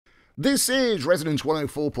This is Resonance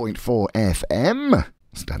 104.4 FM.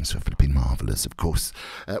 Stands for Flipping Marvellous, of course.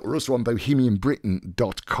 We're also on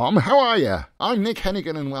bohemianbritain.com. How are you? I'm Nick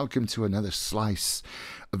Hennegan, and welcome to another slice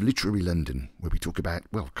of Literary London, where we talk about,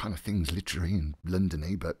 well, kind of things literary and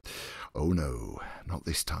Londony, but oh no, not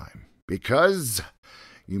this time. Because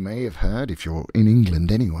you may have heard, if you're in England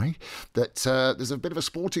anyway, that there's a bit of a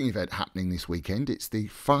sporting event happening this weekend. It's the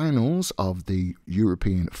finals of the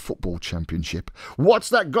European Football Championship. What's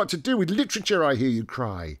that got to do with literature, I hear you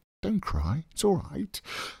cry? Don't cry, it's all right.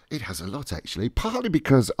 It has a lot, actually, partly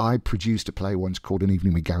because I produced a play once called An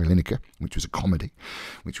Evening with Gary Lineker, which was a comedy,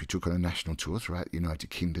 which we took on a national tour throughout the United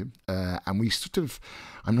Kingdom. And we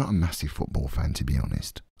I'm not a massive football fan, to be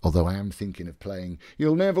honest, although I am thinking of playing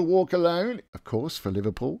You'll Never Walk Alone, of course, for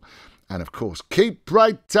Liverpool. And, of course, Keep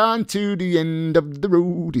Right On to the End of the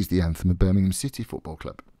Road is the anthem of Birmingham City Football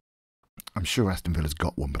Club. I'm sure Aston Villa's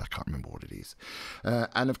got one, but I can't remember what it is.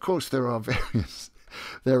 And, of course, there are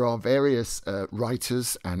various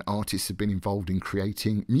writers and artists who have been involved in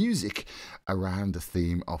creating music around the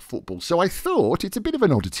theme of football. So I thought it's a bit of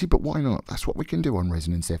an oddity, but why not? That's what we can do on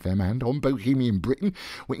Resonance FM and on Bohemian Britain.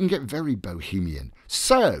 We can get very bohemian.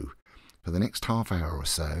 So, for the next half hour or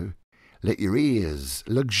so, let your ears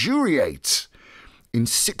luxuriate in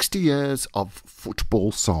 60 years of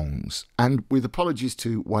football songs. And with apologies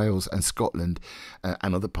to Wales and Scotland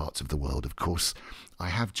and other parts of the world, of course, I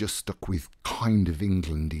have just stuck with kind of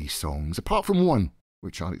Englandy songs, apart from one,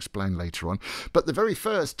 which I'll explain later on. But the very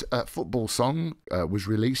first football song was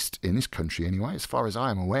released in this country anyway, as far as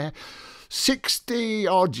I am aware,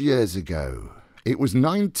 60-odd years ago. It was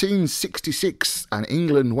 1966, and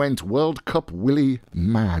England went World Cup Willie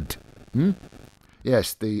mad.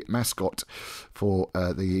 Yes, the mascot for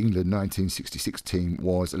the England 1966 team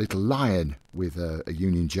was a little lion with a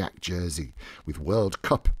Union Jack jersey with World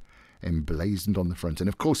Cup emblazoned on the front. And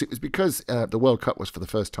of course it was because the World Cup was for the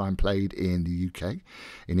first time played in the UK,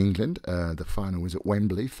 in England. The final was at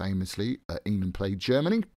Wembley, famously. England played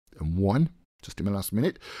Germany and won just in the last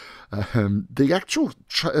minute. The actual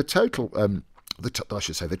total, I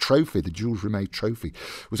should say the trophy, the Jules Rimet trophy,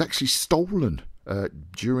 was actually stolen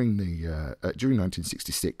during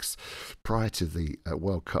 1966, prior to the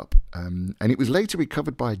World Cup. And it was later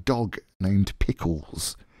recovered by a dog named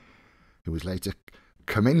Pickles, who was later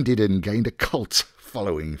commended and gained a cult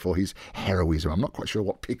following for his heroism. I'm not quite sure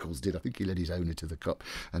what Pickles did. I think he led his owner to the cup,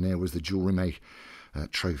 and there was the Jules Rimet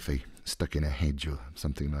trophy stuck in a hedge or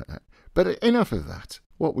something like that. But enough of that.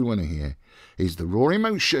 What we want to hear is the raw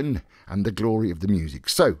emotion and the glory of the music.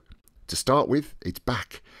 So, to start with, it's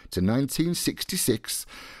back to 1966.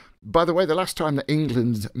 By the way, the last time that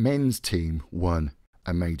England's men's team won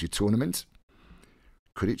a major tournament.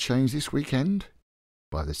 Could it change this weekend?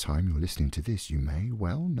 By the time you're listening to this, you may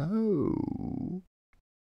well know.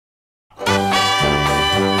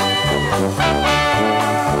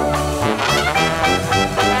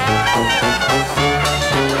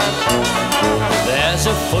 There's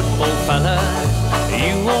a football fella,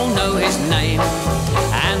 you all know his name,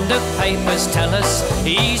 and the papers tell us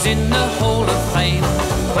he's in the Hall of Fame.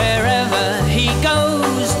 Wherever he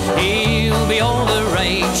goes, he'll be all the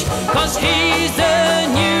rage, 'cause he's the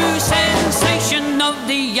new sensation of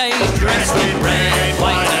the age. Dressed in red,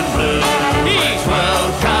 white and blue, he's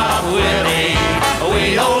World Cup Willie,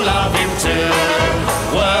 we all love him too.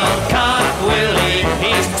 World Cup Willie,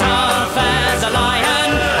 he's tough as a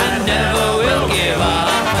lion and never will give up.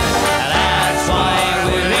 That's why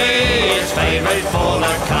Willie is favourite for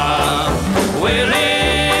the cup.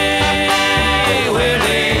 Willie,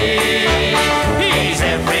 he's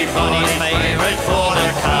everybody's favourite for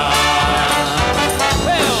the cup.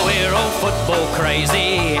 Well, we're all football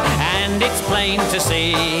crazy, and it's plain to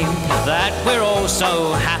see that we're all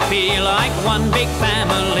so happy like one big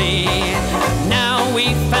family. Now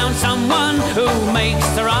we've found someone who makes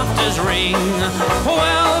the rafters ring.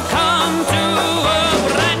 Welcome to a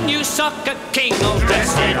brand new soccer king, all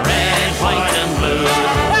dressed in red, white and blue.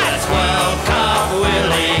 That's World Cup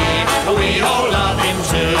Willie, we all love him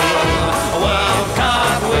too. World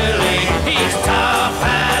Cup Willie, he's tough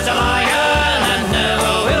as a lion and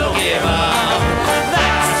never will give up.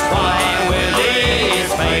 That's why Willie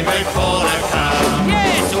is favourite for the cup.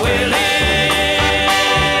 Yes, Willie,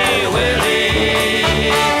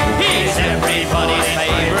 he's everybody's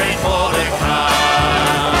favourite for the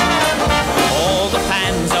cup. All the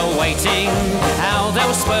fans are waiting, how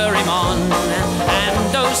they'll spur him on,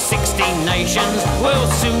 and those 16 nations will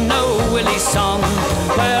soon know Willie's song.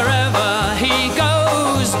 Wherever he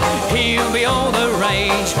goes, he'll be all the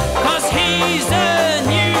rage, 'cause he's the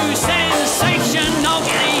new sensation of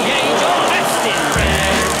the age. All dressed in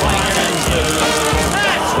red, white and blue.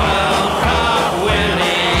 That's World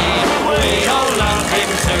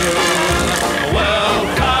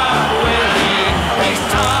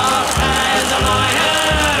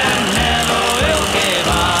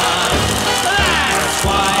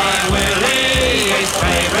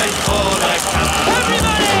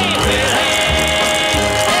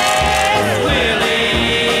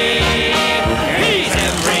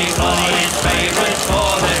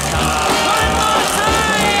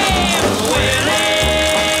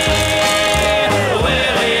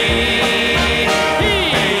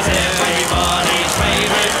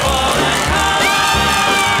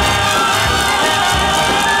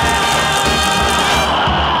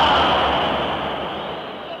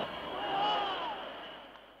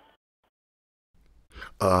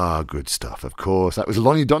Ah, good stuff, of course. That was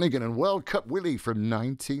Lonnie Donegan and World Cup Willie from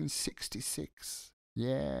 1966.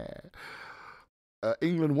 Yeah.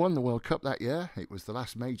 England won the World Cup that year. It was the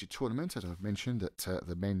last major tournament, as I've mentioned, that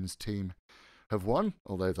the men's team have won,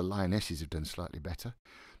 although the Lionesses have done slightly better.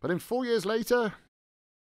 But then 4 years later,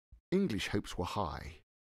 English hopes were high,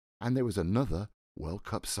 and there was another World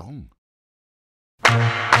Cup song.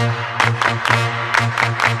 Back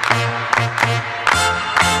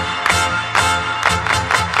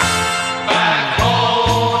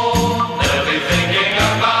home, they'll be thinking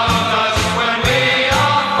about us when we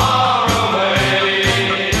are far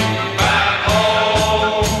away. Back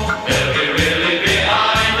home, they'll be really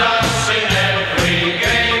behind us in every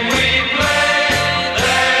game we play.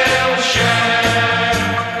 They'll share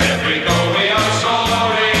every goal we are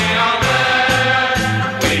scoring out there.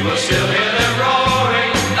 We will still hear them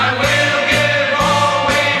roaring, and we'll give all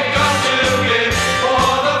we've got to give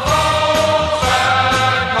for the folks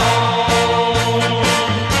back home.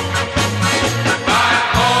 Back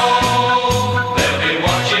home, they'll be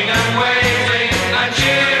watching and waiting and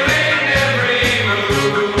cheering every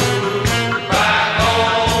move. Back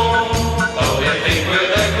home, oh, they think we're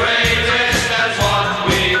the greatest, that's what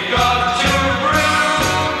we've got to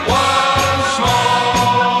prove. Once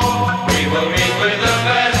more, we will meet with the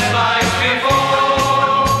best like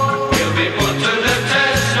before. We'll be put to the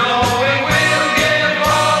test, knowing we'll give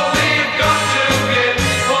all we've got to give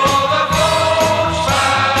for the folks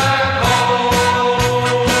back home.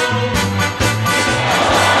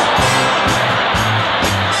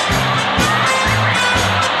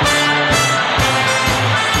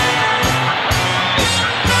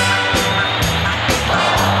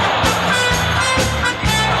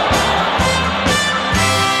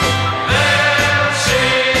 They'll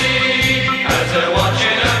see as they're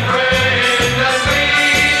watching and praying that we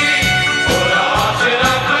put our hearts in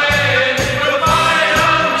our playing. We'll fight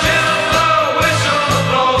until the whistle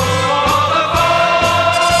blows for the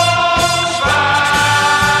folks back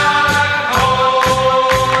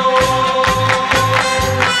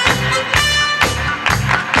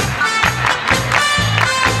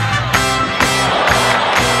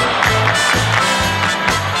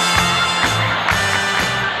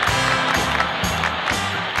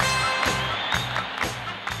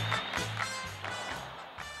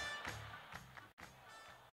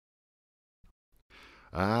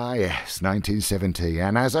Ah, yes, 1970.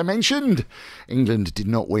 And as I mentioned, England did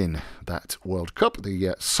not win that World Cup,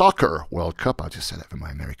 the Soccer World Cup. I'll just say that for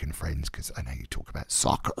my American friends, because I know you talk about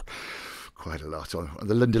soccer quite a lot. On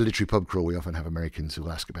the London Literary Pub Crawl, we often have Americans who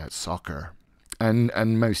ask about soccer.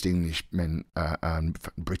 And most English men and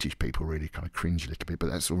British people really kind of cringe a little bit,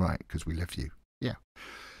 but that's all right, because we love you. Yeah.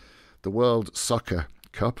 The World Soccer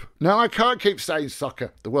Cup. No, I can't keep saying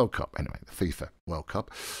soccer. The World Cup, anyway, the FIFA World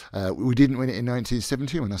Cup. We didn't win it in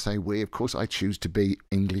 1970. When I say we, of course, I choose to be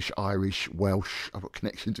English, Irish, Welsh. I've got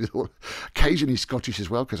connections with all, occasionally Scottish as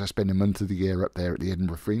well, because I spend a month of the year up there at the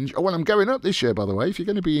Edinburgh Fringe. Oh, well, I'm going up this year, by the way. If you're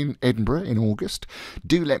going to be in Edinburgh in August,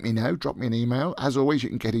 do let me know. Drop me an email. As always, you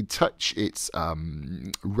can get in touch. It's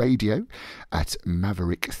radio at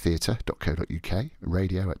mavericktheatre.co.uk,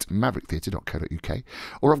 radio at mavericktheatre.co.uk,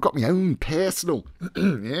 or I've got my own personal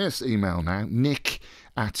yes, email now, nick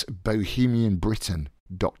at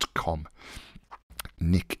bohemianbritain.com.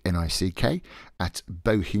 Nick, N-I-C-K, at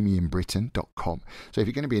bohemianbritain.com. So if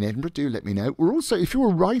you're going to be in Edinburgh, do let me know. We're also, if you're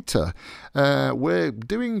a writer, we're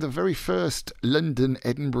doing the very first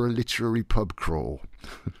London-Edinburgh literary pub crawl.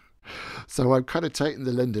 So I've kind of taken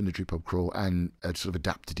the London Literary Pub Crawl and sort of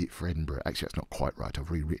adapted it for Edinburgh. Actually, that's not quite right.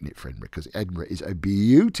 I've rewritten it for Edinburgh because Edinburgh is a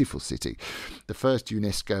beautiful city. The first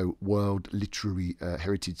UNESCO World Literary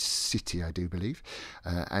Heritage City, I do believe.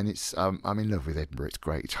 And it's I'm in love with Edinburgh. It's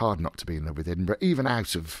great. It's hard not to be in love with Edinburgh, even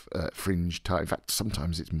out of fringe time. In fact,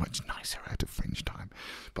 sometimes it's much nicer out of fringe time.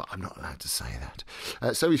 But I'm not allowed to say that.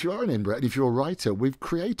 So if you are in Edinburgh and if you're a writer, we've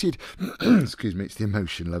created, excuse me, it's the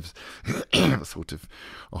emotion, loves, sort of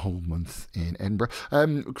a whole month in Edinburgh,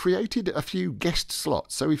 created a few guest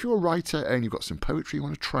slots. So if you're a writer and you've got some poetry you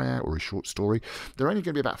want to try out or a short story, they're only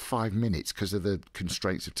going to be about 5 minutes because of the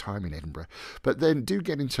constraints of time in Edinburgh. But then do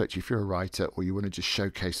get in touch if you're a writer or you want to just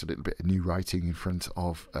showcase a little bit of new writing in front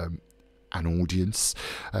of an audience.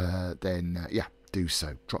 Then do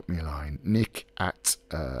so. Drop me a line. Nick at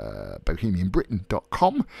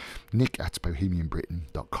bohemianbritain.com. Nick at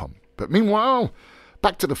bohemianbritain.com. But meanwhile,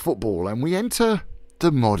 back to the football, and we enter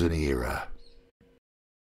the modern era.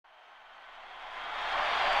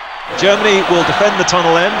 Germany will defend the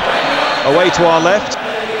tunnel end, away to our left.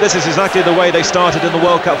 This is exactly the way they started in the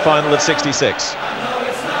World Cup final of '66.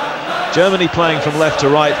 Germany playing from left to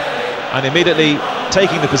right and immediately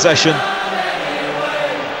taking the possession.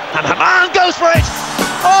 And Hennegan goes for it!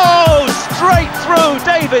 Oh, straight through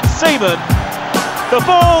David Seaman. The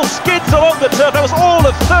ball skids along the turf. That was all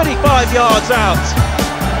of 35 yards out.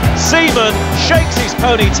 Seaman shakes his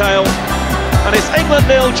ponytail, and it's England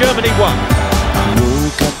 0, Germany 1. I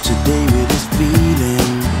woke up today with this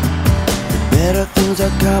feeling that better things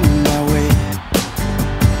are coming my way.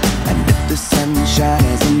 And if the sunshine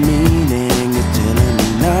has a meaning, it's telling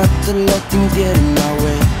me not to let things get in my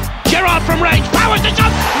way. Gerrard from range, powers the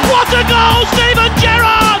shot. What a goal, Steven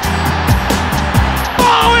Gerrard!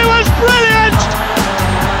 Oh, it was brilliant!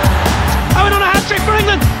 Owen on a hat-trick for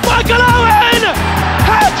England. Michael Owen!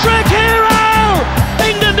 Hat-trick hero!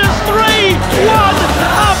 England is 3-1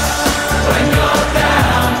 up. When you're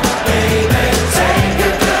down, baby, take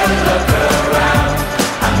a good look around.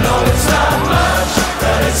 I know it's not much,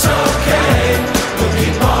 but it's okay. We'll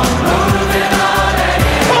keep on moving on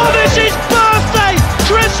anyway. Oh, this is birthday,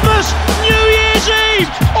 Christmas, New Year's Eve,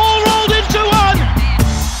 all rolled into one.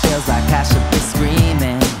 Feels like I should be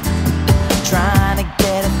screaming, trying to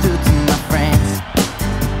get it through to my friends.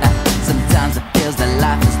 Sometimes it feels that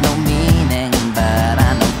life has no meaning, but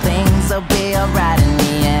I know things will be alright in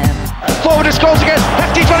the end. Forward to Scholes again.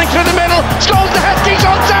 Heskey's running through the middle. Scholes to Heskey's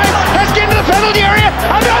onside. Heskey into the penalty area.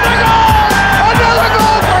 Another goal! Another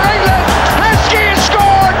goal for England. Heskey has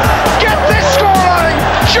scored. Get this scoreline.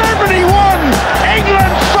 Germany 1,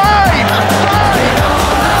 England 5.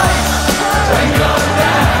 When you're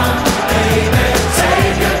down, baby,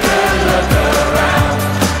 take a good look around.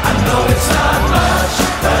 I know it's not much,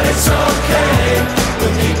 but it's okay.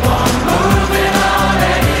 We'll keep on moving on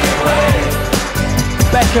anyway.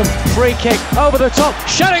 Beckham, free kick, over the top,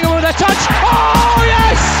 Hennegan with a touch. Oh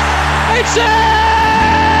yes! It's in!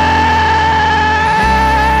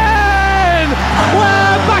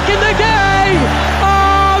 We're back in the game!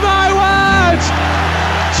 Oh my word!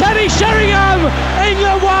 Teddy Sheringham,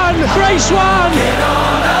 England 1, Greece 1. Get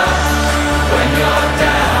on up when you're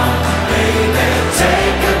down, baby,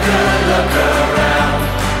 take a good look around.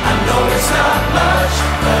 I know it's not much,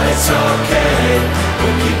 but it's okay.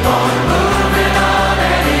 We'll keep on moving on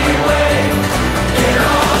anyway. Get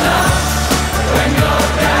on up when you're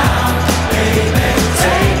down, baby,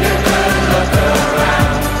 take a good look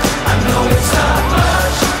around. I know it's not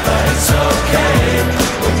much, but it's okay.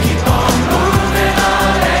 We'll keep on moving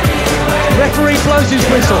on anyway. Referee blows his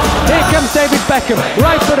whistle. Here comes David Beckham,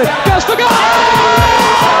 right footed, goes for goal!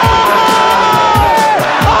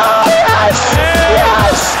 Oh yes!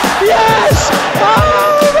 Yes! Yes!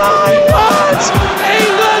 Oh my word!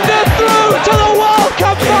 England are through to the World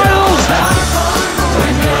Cup finals!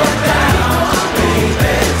 When you're down,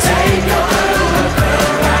 baby, take a good look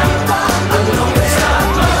around. I know it's not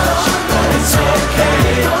much, but it's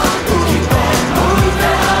okay. We'll keep on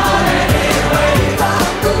moving on anyway.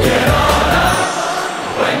 Get on up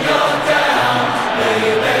when you're down,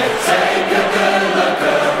 baby, take a good look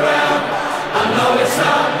around. I know it's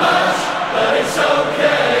not much, but it's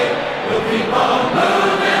okay. We'll keep on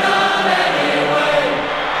moving on anyway.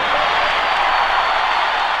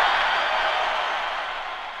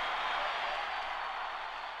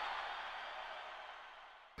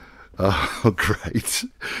 Oh, great.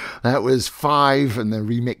 That was 5 and the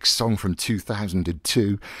remix song from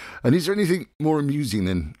 2002. And is there anything more amusing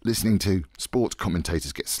than listening to sports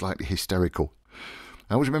commentators get slightly hysterical?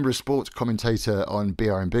 I always remember a sports commentator on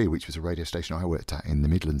BRMB, which was a radio station I worked at in the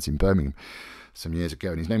Midlands in Birmingham some years ago,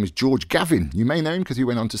 and his name was George Gavin. You may know him because he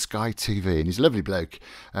went on to Sky TV, and he's a lovely bloke,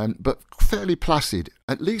 but fairly placid.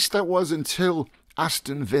 At least that was until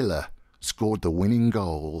Aston Villa scored the winning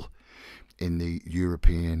goal in the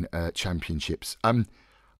European Championships.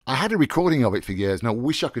 I had a recording of it for years, and I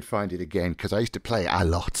wish I could find it again because I used to play it a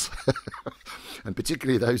lot. And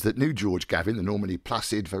particularly those that knew George Gavin, the normally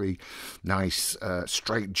placid, very nice,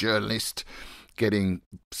 straight journalist, getting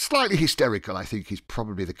slightly hysterical, I think is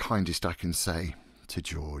probably the kindest I can say to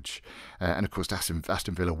George. And of course,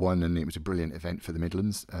 Aston Villa won, and it was a brilliant event for the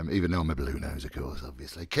Midlands, even though I'm a Blue Nose, of course,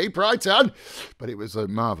 obviously. Keep right on! But it was a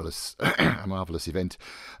marvellous event.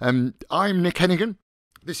 I'm Nick Hennegan.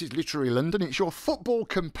 This is Literary London. It's your football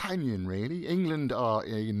companion, really. England are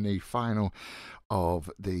in the final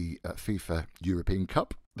of the FIFA European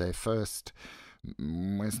Cup. Their first,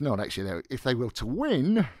 it's not actually, if they were to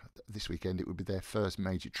win this weekend, it would be their first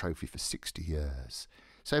major trophy for 60 years.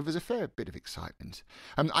 So there's a fair bit of excitement.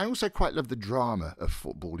 I also quite love the drama of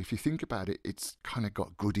football. If you think about it, it's kind of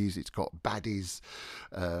got goodies, it's got baddies.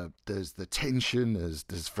 There's the tension,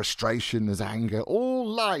 there's frustration, there's anger. All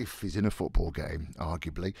life is in a football game,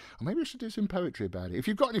 arguably. Or maybe I should do some poetry about it. If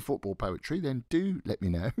you've got any football poetry, then do let me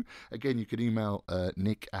know. Again, you can email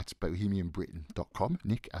nick@bohemianbritain.com,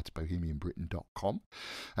 nick@bohemianbritain.com.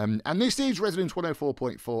 And this is Resonance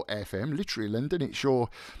 104.4 FM, literally London. It's your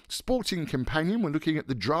sporting companion. We're looking at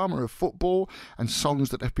the drama of football and songs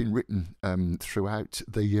that have been written throughout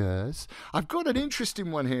the years. I've got an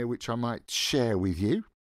interesting one here which I might share with you.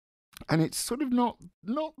 And it's sort of not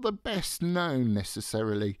the best known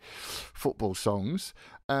necessarily football songs,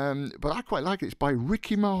 but I quite like it. It's by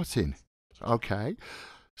Ricky Martin. Okay,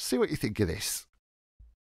 see what you think of this.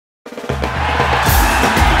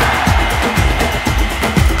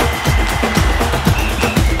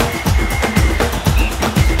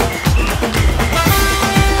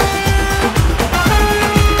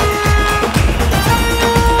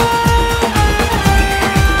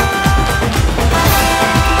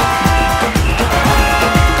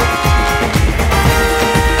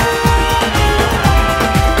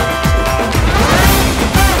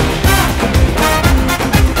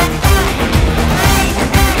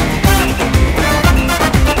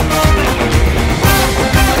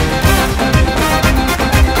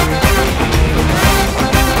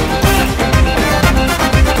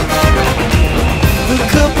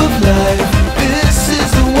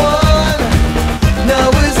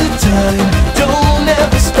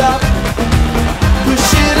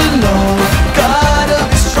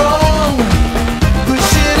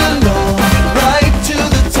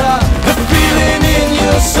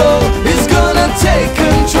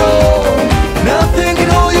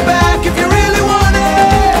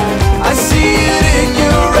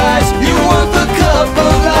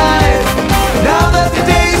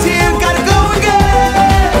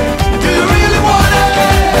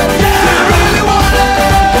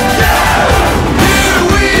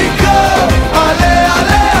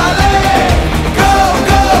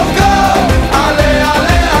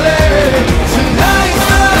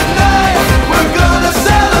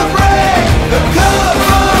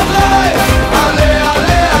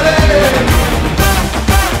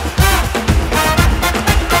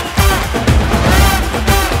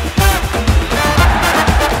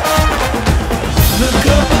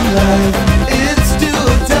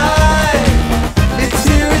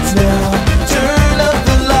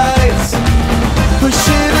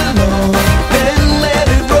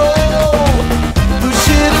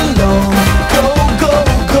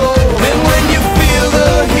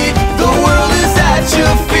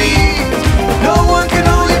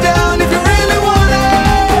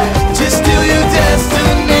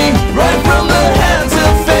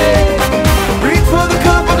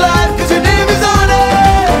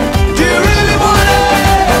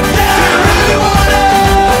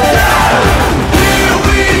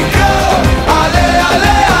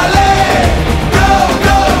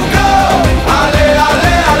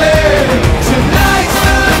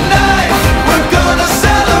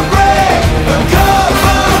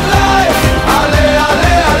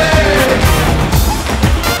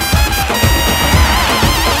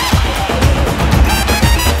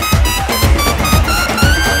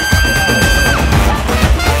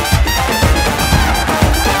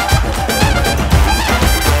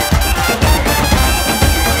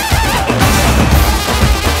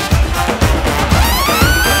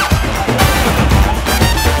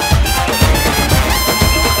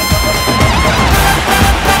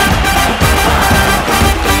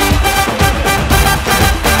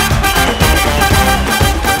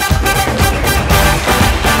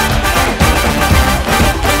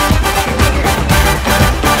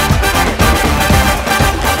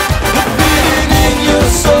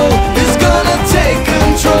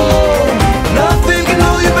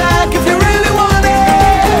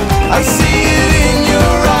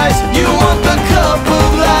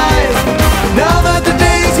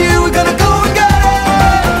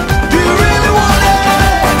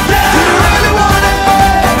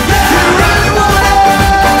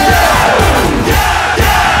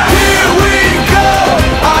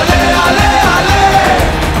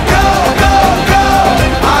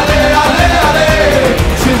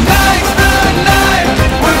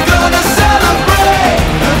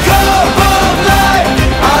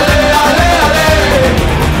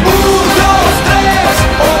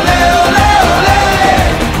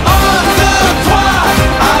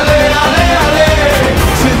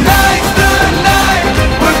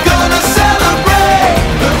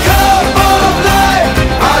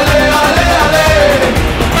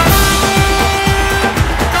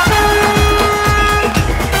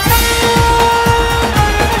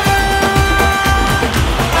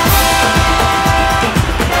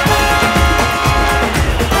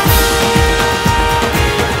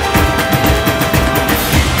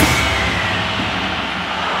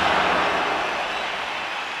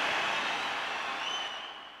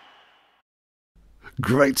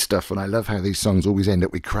 Great stuff, and I love how these songs always end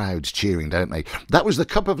up with crowds cheering, don't they? That was The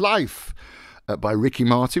Cup of Life by Ricky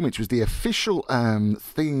Martin, which was the official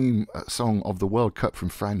theme song of the World Cup from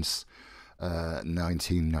France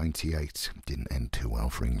 1998. Didn't end too well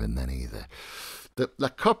for England then either. La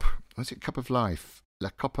Cup, was it Cup of Life? La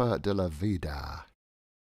Copa de la Vida.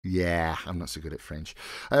 Yeah, I'm not so good at French.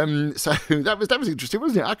 So that was interesting,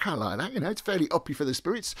 wasn't it? I can't like that, you know. It's fairly uppy for the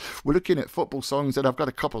spirits. We're looking at football songs, and I've got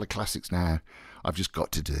a couple of classics now I've just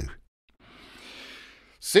got to do.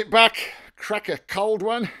 Sit back, crack a cold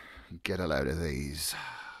one, and get a load of these.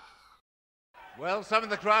 Well, some of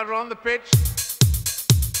the crowd are on the pitch.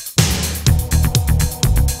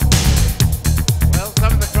 Well,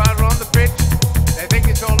 some of the crowd are on the pitch. They think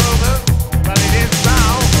it's all over, but it is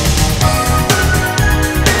now.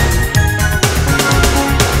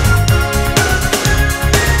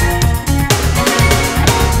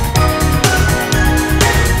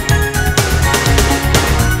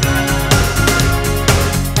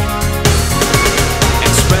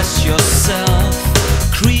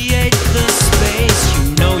 Create the space, you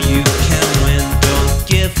know you can win. Don't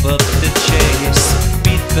give up the chase.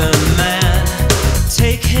 Beat the man,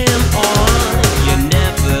 take him on. You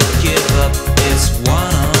never give up. It's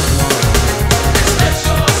one on one. Express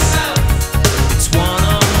yourself. It's one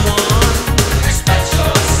on one. Express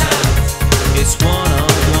yourself. It's one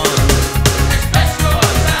on one. Express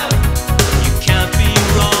yourself. You can't be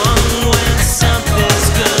wrong when something's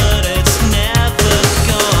good. It's never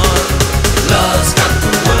gone. Love's got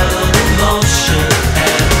the world in motion,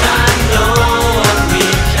 and I know what we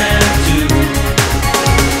can do.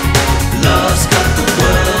 Love's got the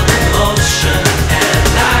world in motion, and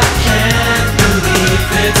I can't believe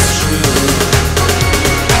it's true.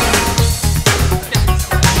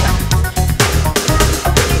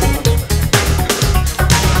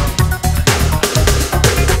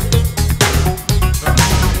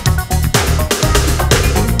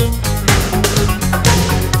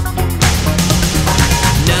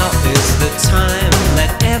 Now is the time,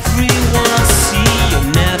 let everyone see. You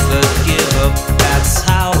never give up, that's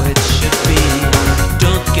how it should be.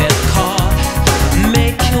 Don't get caught,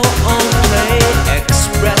 make your own play.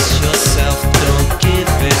 Express yourself, don't give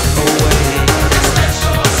it away. Express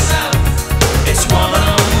yourself. It's one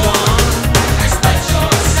on one. Express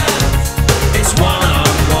yourself. It's one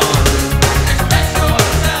on one. Express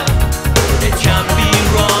yourself. It can't be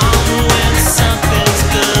wrong when something's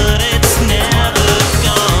good. It's never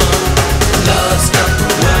gone. Love's got the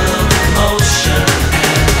world in motion,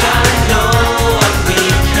 and I know what we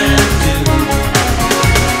can do.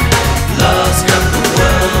 Love's got the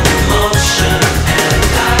world in motion, and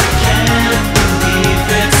I can't believe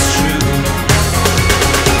it's true.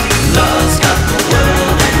 Love's got the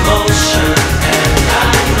world in motion, and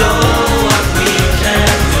I know what we can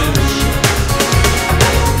do.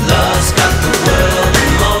 Love's got the world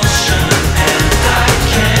in motion, and I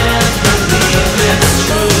can't believe it's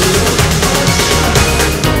true.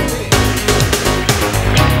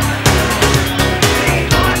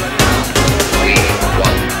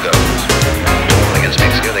 One goes. Against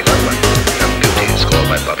Mexico, they got one. A beauty scored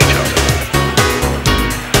by Bobby Charlton.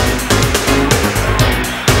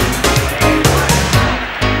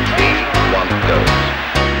 One goes.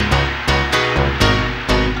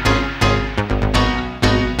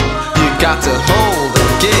 You got to hold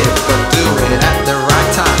and give, but do it at the right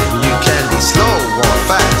time. You can be slow or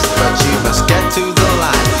fast, but you must get to the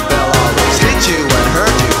line. They'll always hit you and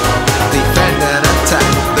hurt you. Defend and attack.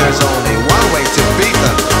 There's only one way to beat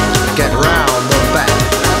them. Get round the back.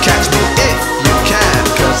 Catch me if you can,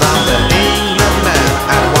 'cause I'm the England man.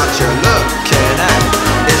 And what you're looking at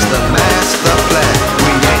is the master plan.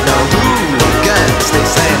 We ain't no hooligans.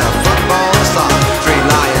 This ain't a football song. 3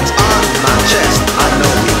 lions on my chest. I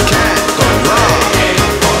know we can't go wrong.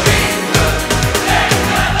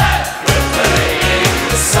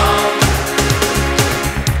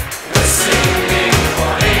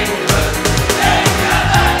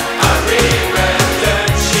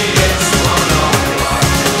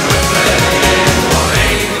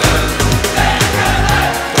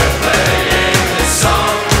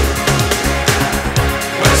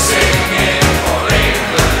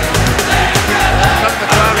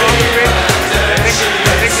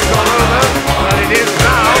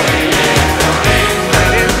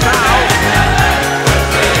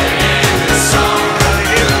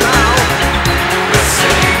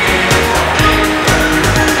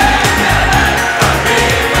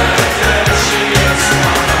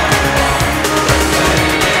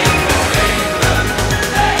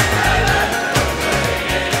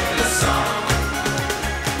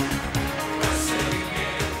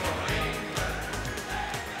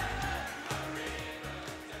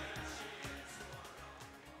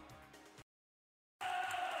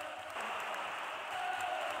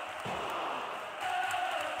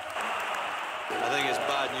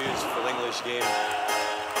 news for the English game.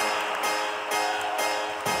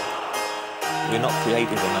 We're not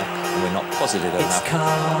creative enough, and we're not positive enough. It's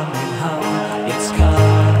coming home, it's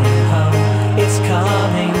coming home, it's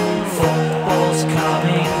coming, football's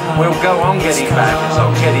coming home. We'll go on getting back, as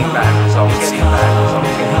I'm getting back, as I'm getting back, as I'm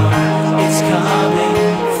getting back. It's coming,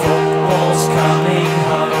 football's coming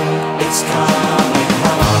home, it's coming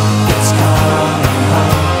home, it's coming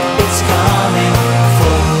home, it's coming,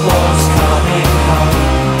 football's coming home,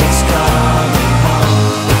 it's coming home,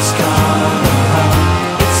 it's coming home,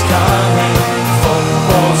 it's coming,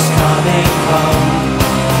 football's coming home.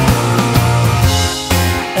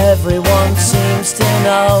 Everyone seems to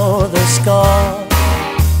know the score.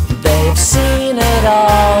 They've seen it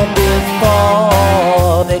all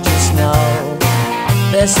before. They just know,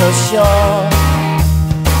 they're so sure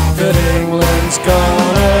that England's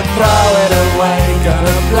gonna throw it away,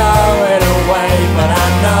 gonna blow it away. But I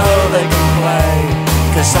know they can play,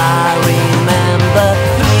 'cause I remember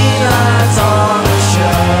 3 lines on a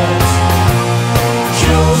shirt,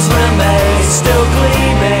 Jules Rimet still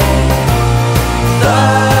gleaming,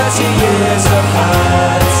 30 years of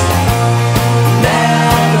hurt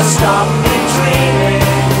never stopped me dreaming.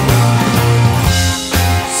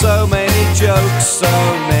 So many jokes, so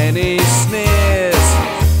many sneers,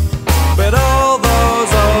 but all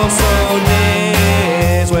those also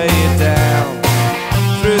nears weigh you down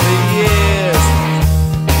through the years.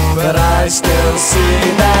 But I still see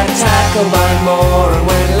that tackle by Moore, and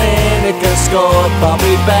when Lineker scored,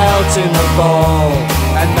 Bobby belting the ball,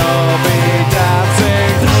 And I'll be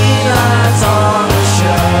dancing 3 lines on a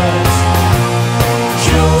shirt,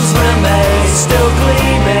 Jules Rimet still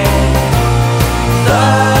gleaming,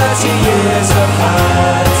 30 years of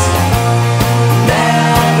hurt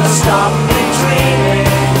never stopped me dreaming.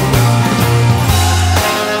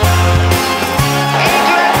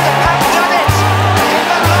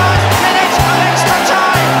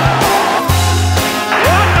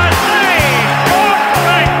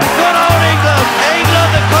 Good old England! England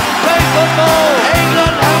that couldn't play football!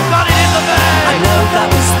 England who got it in the bag! I know that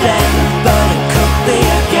was then, but it could be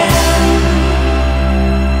again.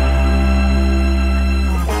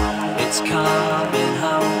 It's coming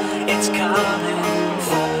home, it's coming,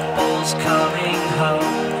 football's coming home.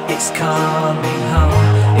 It's coming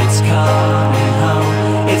home, it's coming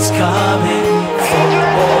home, it's coming,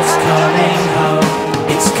 football's coming home.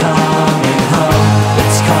 It's coming home,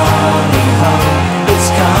 it's coming home, it's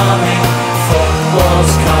coming,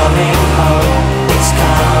 football's coming home. It's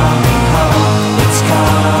coming home, it's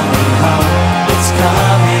coming home, it's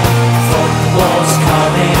coming, football's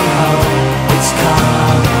coming home. It's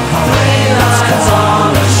coming home, 3 lines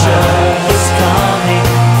on a shirt. It's coming,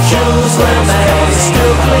 Jules Rimet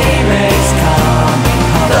still gleaming. It's coming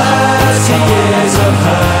home, 30 years of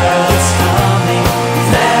hurt. It's coming,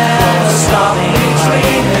 never stop me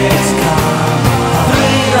dreaming. It's coming home,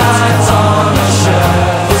 3 lines on a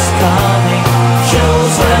shirt. It's coming,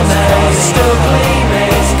 Jules Rimet still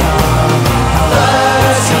gleaming. It's coming home,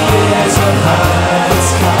 30 years of hurt.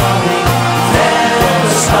 It's coming,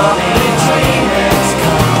 never stop me dreaming. It's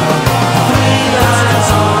coming home, 3 lines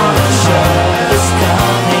on a shirt. It's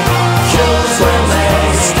coming, Jules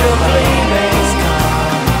Rimet still gleaming. It's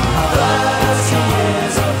coming home, 30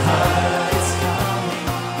 years of hurt. It's coming,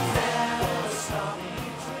 never stop me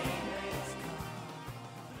dreaming.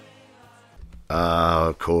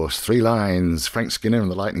 Of course, 3 lines. Frank Skinner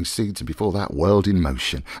and the Lightning Seeds, and before that, World in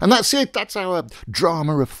Motion. And that's it. That's our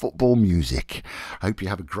drama of football music. Hope you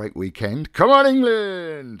have a great weekend. Come on,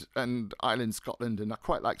 England! And Ireland, Scotland, and I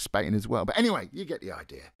quite like Spain as well. But anyway, you get the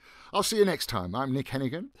idea. I'll see you next time. I'm Nick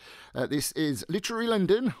Hennegan. This is Literary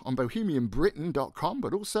London on bohemianbritain.com,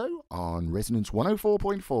 but also on Resonance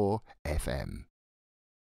 104.4 FM.